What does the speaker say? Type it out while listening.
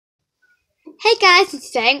Hey guys, and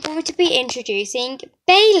today I'm going to be introducing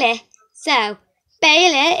Bailey. So,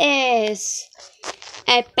 Bailey is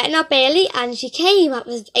better not Bailey, and she came at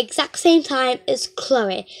the exact same time as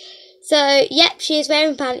Chloe. So, yep, she is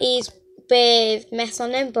wearing panties with mess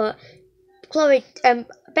on them, but Bailey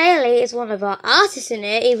is one of our artists in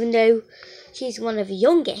it, even though she's one of the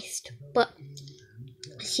youngest. But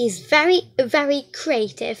she's very, very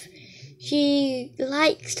creative. She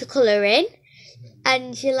likes to colour in.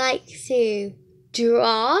 And she likes to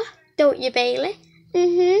draw, don't you, Bailey?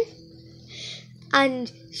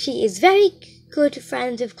 And she is very good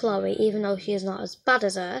friends with Chloe, even though she is not as bad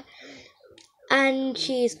as her. And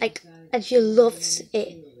she loves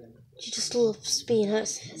it. She just loves being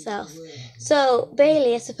herself. So,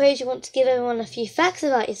 Bailey, I suppose you want to give everyone a few facts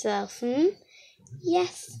about yourself,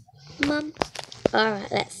 Yes, Mum.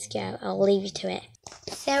 Alright, let's go. I'll leave you to it.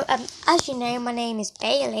 So, as you know, my name is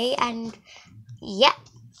Bailey, and yep.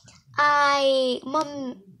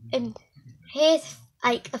 Here's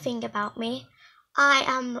a thing about me. I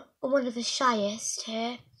am one of the shyest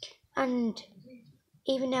here, and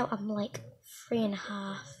even though I'm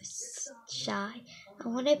 3.5 shy, I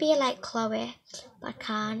want to be like Chloe, but I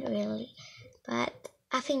can't really. But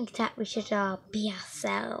I think that we should all be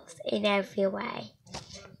ourselves in every way.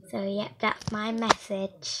 So yep, that's my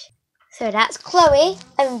message. So that's Chloe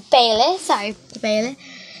and Bailey. Sorry, Bailey.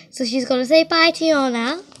 So she's gonna say bye to you all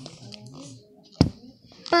now.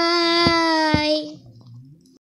 Bye.